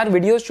है कि are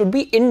videos should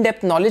be in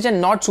depth knowledge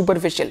and not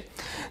superficial.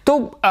 तो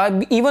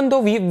even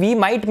though we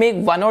might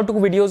make 1 or 2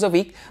 videos a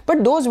week,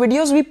 but those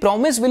videos we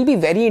promise will be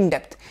very in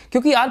depth,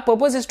 क्योंकि our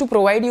purpose is to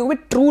provide you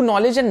with true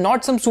knowledge and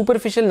not some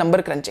superficial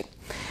number crunching.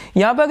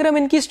 यहां पर अगर हम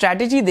इनकी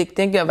strategy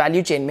देखते हैं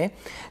value chain में,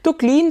 तो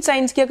क्लीन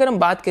साइंस की अगर हम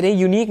बात करें,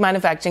 यूनिक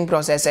मैन्युफैक्चरिंग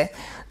प्रोसेस है,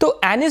 तो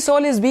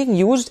anisole is being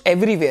used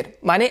everywhere.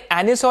 माने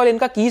एनीसोल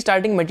इनका की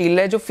स्टार्टिंग मटेरियल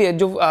है, जो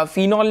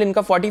फिनॉल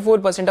इनका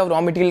 44% ऑफ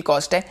रॉ मटेरियल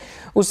कॉस्ट है,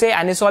 उससे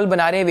एनीसोल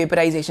बना रहे हैं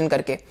वेपराइजेशन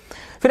करके।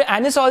 फिर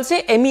एनीसोल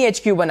से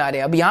MEHQ बना रहे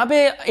हैं। अब यहाँ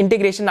पे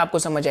इंटीग्रेशन आपको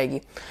समझ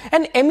आएगी।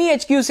 एंड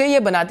MEHQ से ये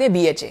बनाते हैं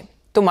BHA।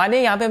 तो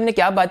माने यहाँ पे हमने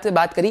क्या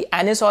बात करी,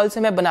 एनीसोल से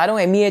मैं बना रहा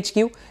हूँ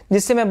MEHQ,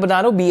 जिससे मैं बना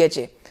रहा हूँ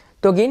BHA।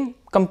 तो again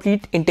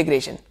complete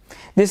integration.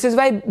 This is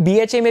why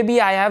BHA में भी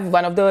I have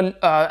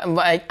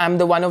I am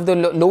the one of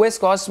the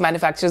lowest cost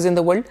manufacturers in the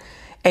world.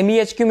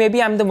 MEHQ में भी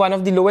I am the one of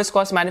the lowest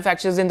cost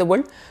manufacturers in the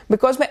world,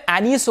 because मैं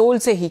anisole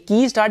से ही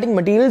की starting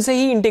material से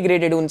ही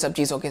integrated उन सब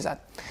चीजों के साथ.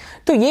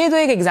 तो ये तो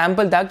एक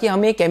एग्जाम्पल था कि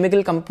हम एक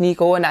केमिकल कंपनी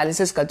को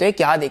एनालिसिस करते हुए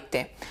क्या देखते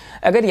हैं.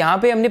 अगर यहाँ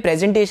पे हमने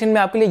प्रेजेंटेशन में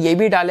आपके लिए ये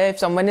भी डाला है, if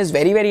someone is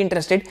very very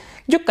interested,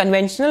 जो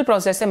कन्वेंशनल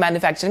प्रोसेस है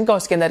मैन्युफैक्चरिंग का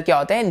उसके अंदर क्या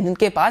होता है,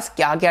 इनके पास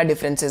क्या क्या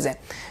डिफरेंसेस हैं,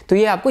 तो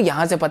ये आपको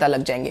यहाँ से पता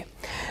लग जाएंगे.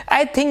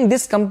 I think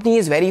this company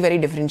is very very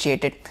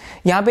differentiated.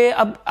 यहाँ पे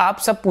अब आप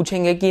सब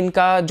पूछेंगे कि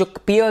इनका जो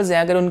पीयर्स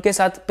हैं अगर उनके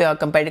साथ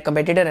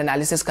कंपेटिटर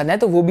एनालिसिस करना है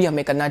तो वो भी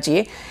हमें करना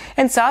चाहिए,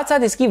 एंड साथ साथ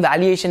इसकी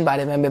वैल्यूएशन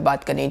बारे में हमें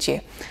बात करनी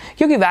चाहिए,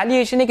 क्योंकि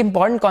वैल्यूएशन एक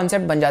इंपॉर्टेंट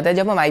कॉन्सेप्ट बन जाता है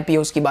जब हम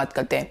IPOs की बात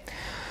करते हैं.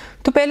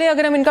 तो पहले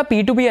अगर हम इनका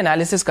P2P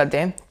एनालिसिस करते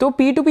हैं तो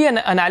P2P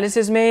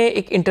एनालिसिस में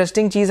एक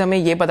इंटरेस्टिंग चीज हमें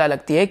ये पता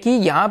लगती है कि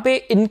यहाँ पे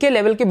इनके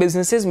लेवल के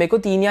बिजनेसेस मेरे को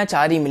 3 या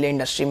 4 ही मिले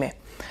इंडस्ट्री में.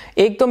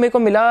 एक तो मेरे को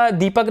मिला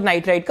दीपक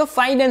नाइट्राइट का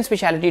fine and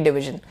speciality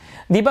division.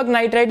 Deepak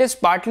nitrite is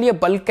partly a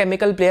bulk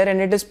chemical player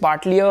and it is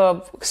partly a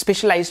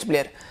specialised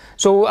player.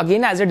 So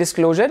again, as a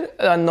disclosure,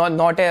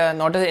 not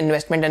an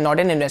investment and not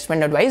an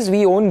investment advice,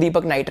 we own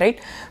Deepak Nitrite.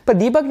 पर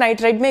Deepak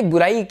Nitrite में एक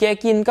बुराई क्या है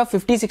कि इनका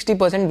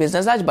 50-60%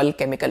 business आज bulk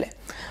chemical है,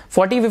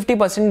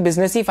 40-50%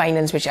 business he fine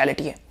and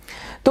speciality है.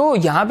 तो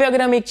यहाँ पे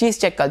अगर हम एक चीज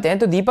चेक करते हैं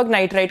तो दीपक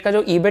नाइट्राइट का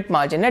जो EBIT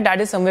मार्जिन है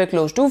that is somewhere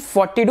close to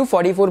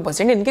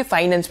 40-44% इनके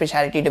फाइन एंड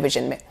स्पेशलिटी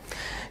डिवीजन में.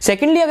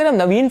 सेकेंडली अगर हम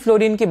नवीन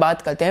फ्लोरीन की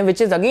बात करते हैं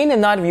which is again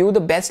in our view the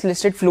best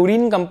listed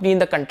fluorine company in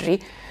the country,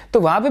 तो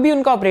वहां पे भी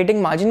उनका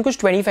ऑपरेटिंग मार्जिन कुछ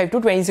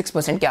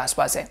 25-26% के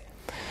आसपास है.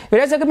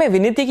 वैसे अगर मैं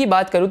विनिति की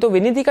बात करूं तो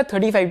विनिति का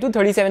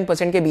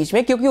 35-37% के बीच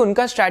में, क्योंकि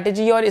उनका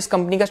स्ट्रैटेजी और इस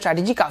कंपनी का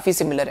स्ट्रैटेजी काफी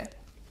सिमिलर है.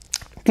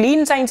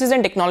 क्लीन साइंसेज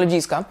एंड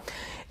टेक्नोलॉजीज का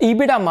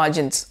EBITDA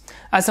margins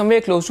are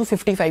somewhere close to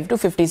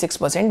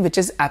 55-56%, which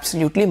is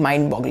absolutely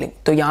mind boggling.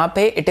 तो यहां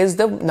पे it is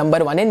the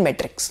number 1 in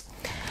matrix.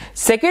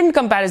 Second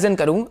comparison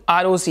करूं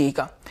ROCE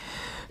का,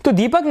 तो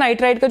दीपक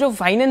नाइट्राइट का जो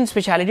फाइन एंड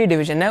स्पेशलिटी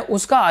डिवीजन है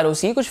उसका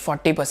ROCE कुछ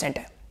 40%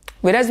 है.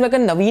 Whereas मैं अगर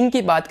नवीन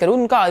की बात करूं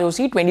उनका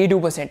ROCE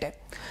 22% है.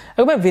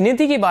 अगर मैं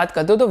विनिति की बात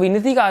करता हूं तो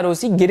विनिति का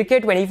ROCE गिर के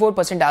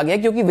 24% आ गया,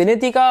 क्योंकि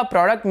विनिति का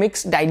प्रोडक्ट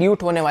मिक्स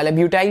डाइल्यूट होने वाला है,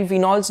 butyl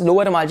phenols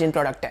lower margin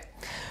product है.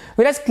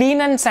 Whereas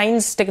clean and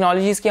science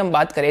technologies की हम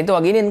बात करें तो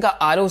अगेन इनका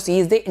ROCE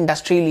is the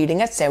industry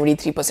leading eight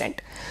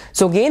 73%.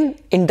 So again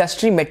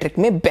industry metric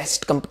में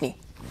बेस्ट कंपनी.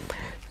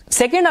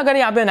 सेकेंड अगर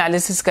यहाँ पे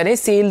एनालिसिस करें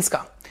सेल्स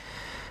का,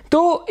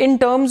 तो इन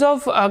टर्म्स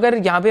ऑफ अगर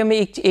यहाँ पे हमें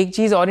एक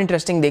चीज और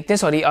इंटरेस्टिंग देखते हैं,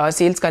 सॉरी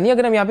सेल्स का नहीं,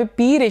 अगर हम यहाँ पे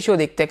P रेशियो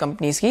देखते हैं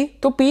कंपनीज की,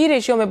 तो P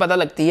रेशियो में पता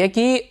लगती है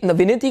कि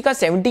विनिति का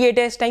 78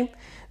 है इस टाइम,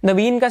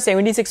 नवीन का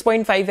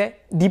 76.5 है,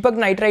 दीपक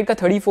नाइट्राइट का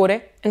 34 है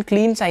एंड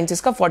क्लीन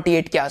साइंसेस का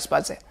 48 के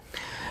आसपास है.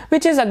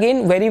 Which is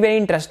again very very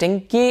interesting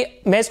कि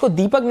मैं इसको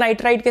दीपक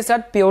नाइट्राइट के साथ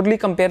प्योरली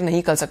कंपेयर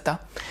नहीं कर सकता,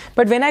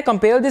 but when I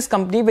compare this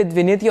company with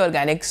Vinati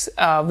Organics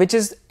which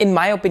is in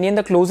my opinion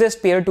the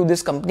closest pair to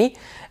this company,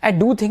 I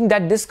do think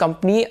that this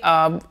company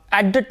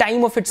at the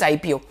time of its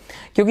IPO,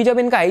 क्योंकि जब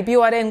इनका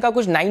IPO आ रहा है इनका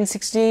कुछ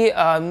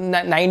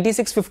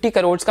 9650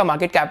 करोड़ का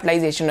market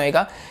capitalisation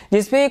होएगा,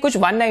 जिसपे कुछ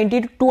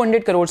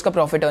 190-200 करोड़ का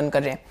प्रॉफिट अर्न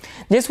कर रहे हैं,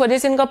 जिस वजह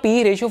से इनका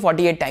PE रेशियो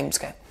 48 टाइम्स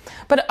का है.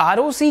 पर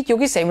ROC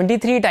क्योंकि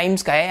 73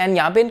 टाइम्स का है एंड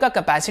यहाँ पे इनका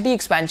कैपेसिटी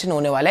एक्सपेंशन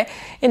होने वाला है,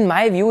 in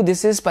my view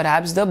this is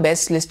perhaps the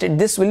best listed,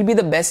 this will be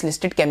the best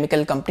listed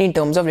chemical company in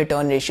terms of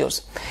return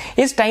ratios.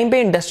 इस टाइम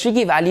पे इंडस्ट्री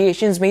की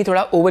वैल्यूएशंस में ही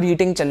थोड़ा ओवर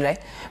हीटिंग चल रहा है,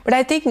 but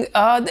I think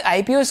the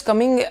IPO is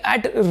coming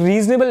at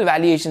reasonable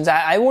valuations.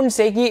 I won't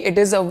say कि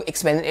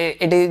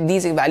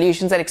these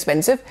valuations are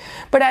expensive,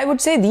 but I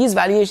would say these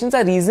valuations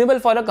are reasonable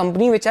for a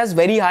company which has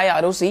very high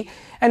ROC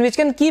and which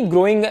can keep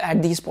growing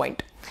at this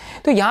point.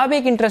 तो यहाँ पे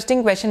एक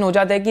interesting question हो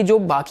जाता है कि जो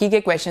बाकी के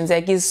क्वेश्चंस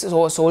है कि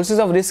सोर्सेज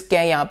ऑफ रिस्क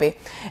क्या है यहाँ पे,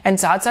 एंड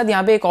साथ साथ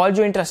यहाँ पे एक और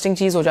जो इंटरेस्टिंग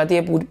चीज हो जाती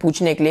है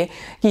पूछने के लिए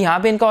कि यहाँ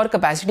पे इनका और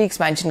कैपेसिटी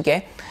एक्सपेंशन क्या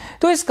है.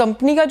 तो इस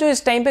कंपनी का जो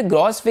इस टाइम पे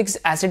ग्रॉस फिक्स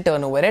एसेट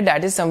टर्नओवर है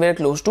that is somewhere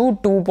close to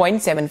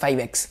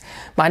 2.75x.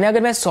 माने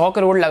अगर मैं 100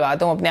 करोड़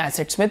लगाता हूँ अपने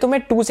एसेट्स में तो मैं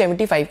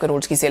 275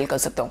 करोड़ की सेल कर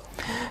सकता हूँ.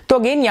 तो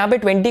अगेन यहाँ पे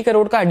 20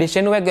 करोड़ का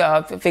एडिशन हुआ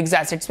है फिक्स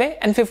एसेट्स में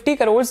एंड 50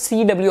 करोड़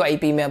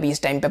CWIP में अभी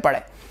इस टाइम पे पड़ा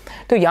है.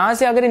 तो यहां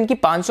से अगर इनकी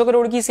 500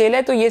 करोड़ की सेल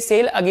है तो ये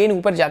सेल अगेन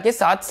ऊपर जाके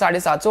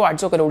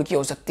 700-750-800 करोड़ की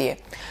हो सकती है.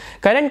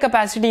 करंट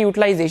कैपेसिटी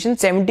यूटिलाइजेशन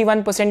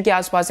 71% के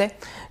आसपास है,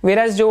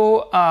 वेराज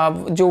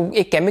जो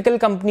एक केमिकल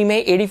कंपनी में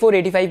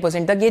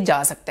 84-85% तक ये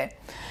जा सकता है.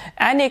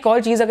 एंड एक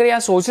और चीज अगर यहाँ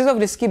सोर्सेज ऑफ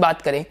रिस्क की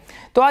बात करें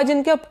तो आज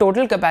इनके अब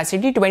total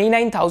capacity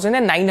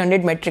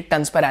 29,900 metric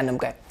ton per annum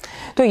का है.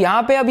 तो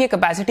यहाँ पे अब ये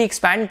कैपेसिटी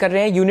एक्सपैंड कर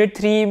रहे हैं, यूनिट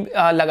 3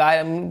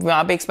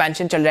 वहां पे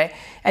एक्सपेंशन चल रहा है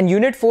एंड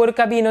यूनिट 4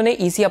 का भी इन्होंने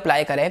EC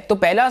अप्लाई करा है. तो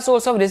पहला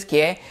सोर्स ऑफ रिस्क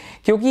ये है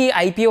क्योंकि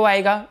IPO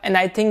आएगा एंड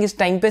आई थिंक इस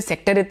टाइम पे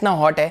सेक्टर इतना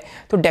हॉट है,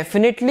 तो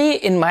definitely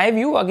in my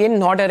view again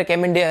not a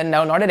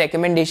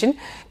recommendation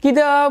कि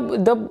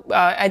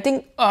I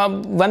think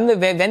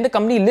when the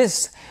company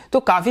list तो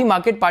काफी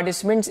मार्केट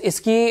पार्टिसिपेंट्स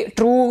इसकी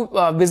ट्रू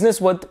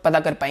बिजनेस वर्थ पता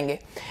कर पाएंगे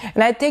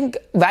and I think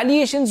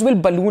valuations will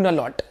balloon a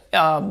lot.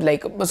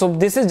 like, so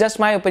this is just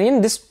my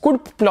opinion, this could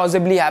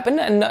plausibly happen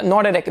and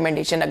not a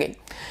recommendation again.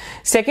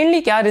 Secondly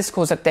क्या risk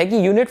हो सकता है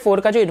कि unit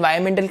 4 का जो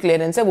इन्वायरमेंटल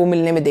क्लियरेंस है वो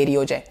मिलने में देरी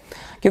हो जाए,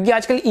 क्योंकि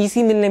आजकल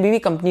ईसी मिलने में भी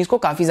कंपनीज को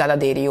काफी ज्यादा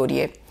देरी हो रही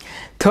है.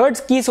 थर्ड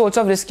की सोर्स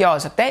ऑफ रिस्क क्या हो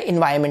सकता है,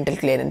 इन्वायरमेंटल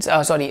क्लियरेंस,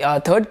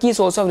 थर्ड की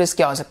सोर्स ऑफ रिस्क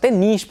क्या हो सकता है,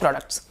 नीश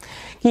प्रोडक्ट्स.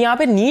 कि यहाँ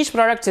पे नीश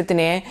प्रोडक्ट्स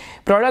इतने हैं,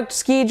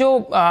 प्रोडक्ट्स की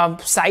जो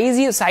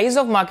साइज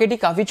ऑफ मार्केट ही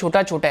काफी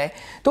छोटा छोटा है,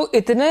 तो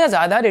इतने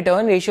ज्यादा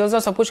रिटर्न रेशियोज और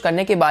सब कुछ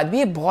करने के बाद भी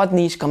ये बहुत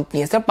नीश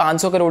कंपनी है, सिर्फ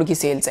 500 करोड़ की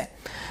सेल्स है.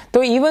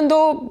 तो even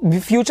though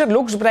future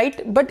looks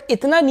bright, but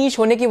इतना नीश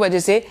होने की वजह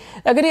से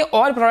अगर ये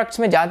और प्रोडक्ट्स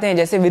में जाते हैं,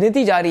 जैसे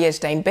विनीति जा रही है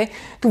इस टाइम पे,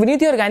 तो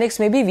विनीति ऑर्गेनिक्स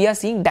में भी we are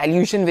seeing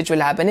dilution which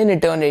will happen in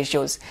return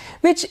ratios,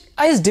 which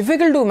is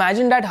difficult to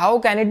imagine that how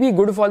can it be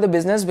good for the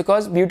business,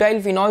 because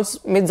butyl phenols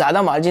में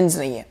ज्यादा मार्जिन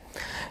नहीं है.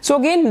 So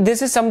again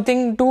this is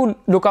something to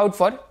look out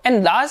for.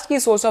 And last की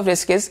source of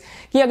risk is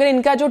कि अगर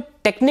इनका जो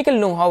technical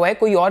know how है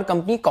कोई और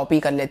कंपनी कॉपी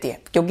कर लेती है,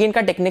 क्योंकि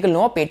इनका टेक्निकल नो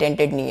हाउ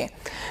पेटेंटेड नहीं है.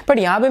 बट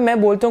यहाँ पे मैं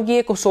बोलता हूँ कि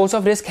ये सोर्स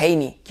ऑफ रिस्क है ही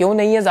नहीं. क्यों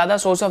नहीं है ज्यादा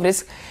सोर्स ऑफ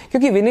रिस्क,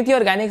 क्योंकि विनीति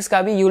ऑर्गेनिक्स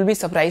का भी you will be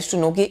surprise to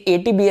know कि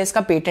ATBS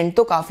का पेटेंट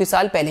तो काफी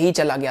साल पहले ही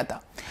चला गया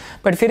था,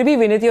 बट फिर भी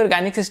विनीति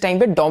ऑर्गेनिक्स इस टाइम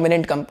पे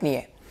डोमिनेंट कंपनी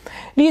है.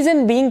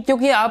 रीजन बीइंग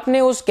क्योंकि आपने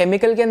उस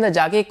केमिकल के अंदर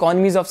जाके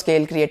इकोनॉमीज ऑफ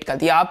स्केल क्रिएट कर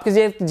दिया.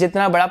 आपके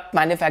जितना बड़ा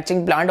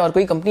मैन्युफैक्चरिंग प्लांट और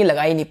कोई कंपनी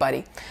लगा ही नहीं पा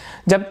रही.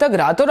 जब तक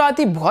रातों रात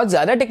ही बहुत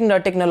ज्यादा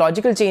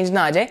टेक्नोलॉजिकल चेंज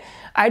ना आ जाए,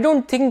 आई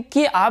डोंट थिंक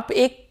कि आप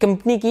एक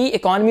कंपनी की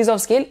इकोनॉमीज ऑफ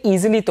स्केल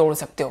इजीली तोड़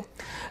सकते हो.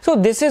 So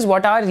this is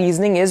what our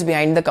reasoning is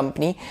behind the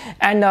company,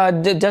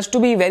 and just to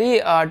be very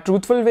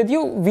truthful with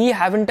you, we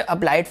haven't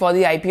applied for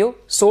the IPO.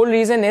 Sole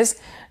reason is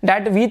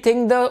that we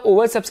think the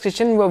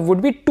oversubscription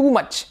would be too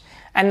much,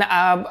 and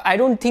I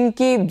don't think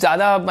कि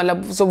ज़्यादा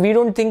मतलब, so we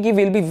don't think कि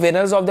we'll be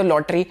winners of the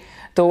lottery.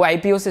 तो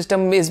IPO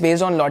system is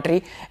based on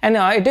lottery,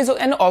 and it is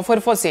an offer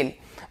for sale.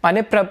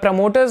 माने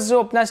promoters जो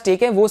अपना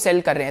stake है वो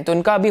सेल कर रहे हैं, तो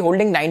उनका अभी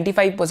होल्डिंग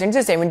 95%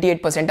 से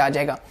 78% आ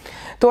जाएगा.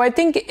 तो I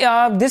think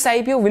this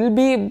IPO will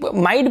be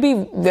might be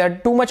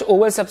too much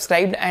over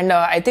subscribed, and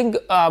I think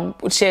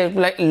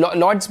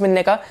lots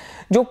मिलने का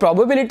जो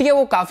प्रोबेबिलिटी है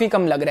वो काफी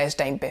कम लग रहा है इस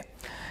टाइम पे.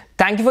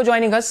 Thank you for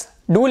joining us.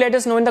 Do let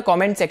us know in the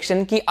comment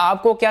section कि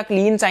आपको क्या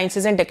क्लीन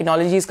साइंसेज एंड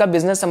टेक्नोलॉजीज का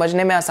बिजनेस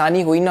समझने में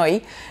आसानी हुई ना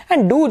हुई.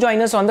 And do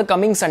join us on the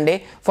coming Sunday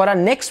for our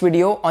next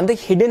video on the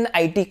hidden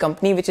IT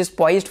company which is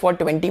poised for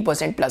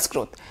 20% plus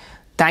growth.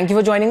 Thank you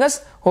for joining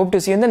us. Hope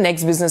to see you in the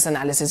next business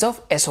analysis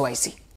of SOIC.